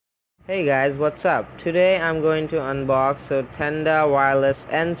Hey guys, what's up? Today I'm going to unbox a Tenda wireless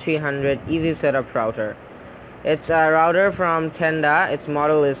N300 easy setup router. It's a router from Tenda. Its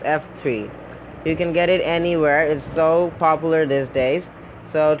model is F3. You can get it anywhere. It's so popular these days.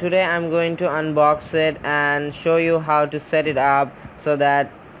 So today I'm going to unbox it and show you how to set it up so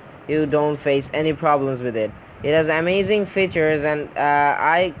that you don't face any problems with it. It has amazing features and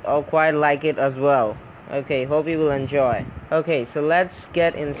I quite like it as well. Okay, hope you will enjoy. Okay, so let's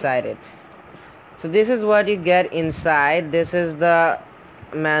get inside it. So this is what you get inside. This is the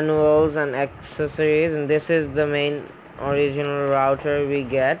manuals and accessories, and this is the main original router we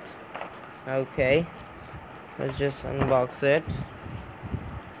get. Okay, let's just unbox it.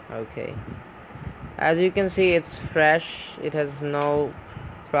 Okay, as you can see, it's fresh. It has no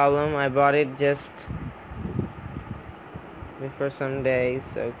problem. I bought it just before some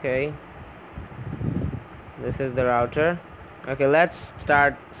days. Okay, this is the router. Okay, let's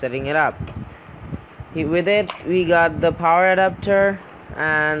start setting it up. With it we got the power adapter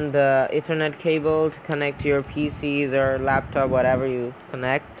and the Ethernet cable to connect to your PCs or laptop, whatever you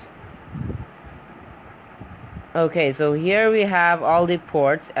connect. Okay, so here we have all the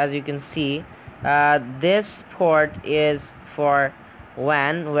ports. As you can see, this port is for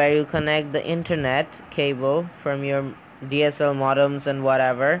WAN, where you connect the internet cable from your DSL modems and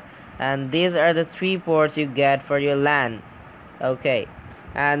whatever, and these are the three ports you get for your LAN. Okay,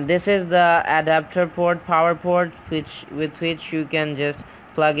 and this is the adapter port, power port, with which you can just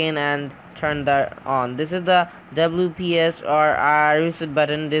plug in and turn that on. This is the WPS or reset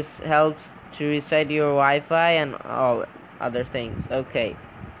button. This helps to reset your Wi-Fi and all other things. Okay,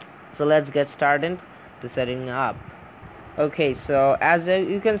 so let's get started to setting up. Okay, so as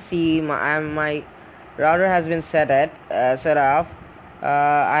you can see, my router has been set off.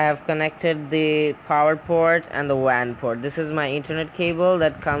 I have connected the power port and the WAN port. This is my internet cable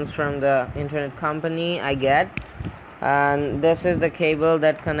that comes from the internet company I get, and this is the cable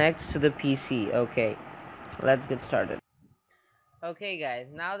that connects to the PC. Okay, let's get started. Okay guys,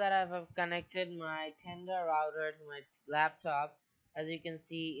 now that I've connected my Tenda router to my laptop, as you can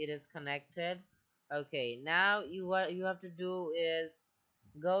see, it is connected. Okay, now what you have to do is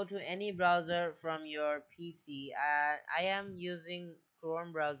go to any browser from your PC. I am using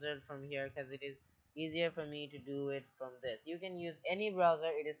Chrome browser from here because it is easier for me to do it from this. You can use any browser.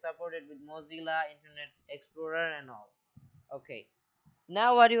 It is supported with Mozilla, Internet Explorer and all. Okay,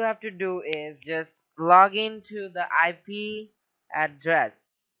 now what you have to do is just log into the IP address.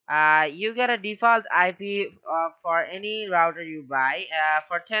 You get a default IP for any router you buy.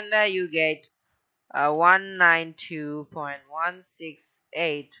 For Tenda you get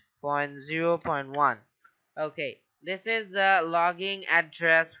 192.168.0.1. Okay, this is the logging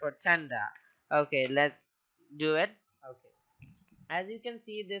address for Tenda. Okay, let's do it. Okay, as you can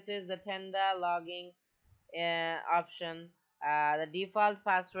see, this is the Tenda logging option. The default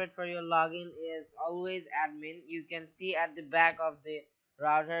password for your login is always admin. You can see at the back of the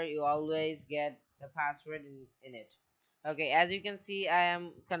router you always get the password in it. Okay, as you can see, I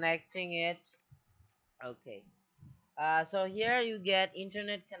am connecting it. Okay, so here you get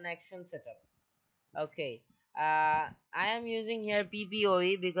internet connection setup. Okay, I am using here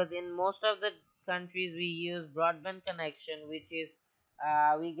PPOE because in most of the countries we use broadband connection, which is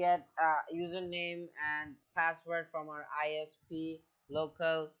we get username and password from our ISP,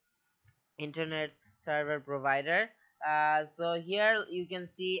 local internet server provider. So here you can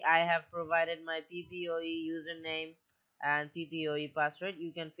see I have provided my PPOE username and PPOE password.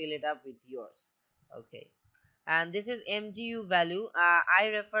 You can fill it up with yours. Okay, and this is MTU value. I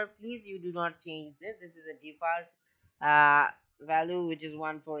refer, please you do not change this is a default value, which is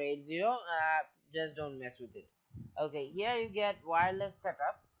 1480. Just don't mess with it. Okay, here you get wireless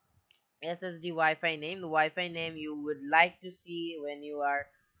setup, SSD, Wi-Fi name, the Wi-Fi name you would like to see when you are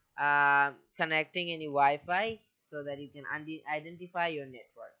connecting any Wi-Fi, so that you can identify your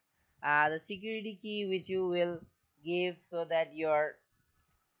network. The security key which you will give so that your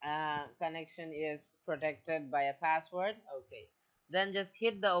connection is protected by a password. Okay, then just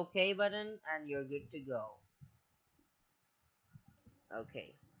hit the OK button and you're good to go.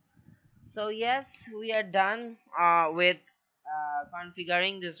 Okay, so yes, we are done with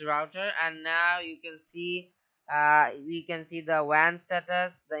configuring this router, and now you can see we can see the WAN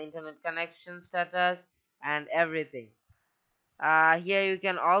status, the internet connection status, and everything. Here you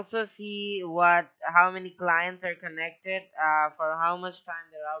can also see how many clients are connected, for how much time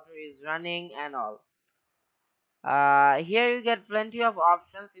the router is running and all. Here you get plenty of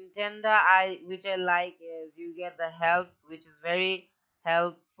options in Tenda. Which I like is you get the help, which is very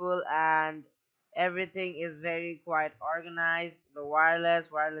helpful, and Everything is very quite organized. The wireless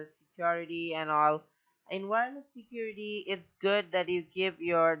security and all. In wireless security, it's good that you keep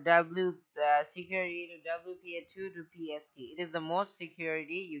your security to WPA2 to PSK. It is the most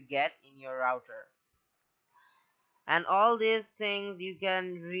security you get in your router. And all these things you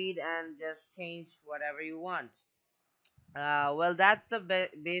can read and just change whatever you want. Well, that's the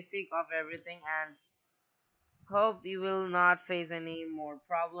basic of everything, and hope you will not face any more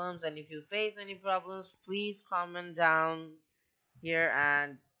problems. And if you face any problems, please comment down here.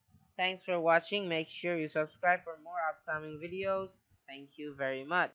 And thanks for watching. Make sure you subscribe for more upcoming videos. Thank you very much.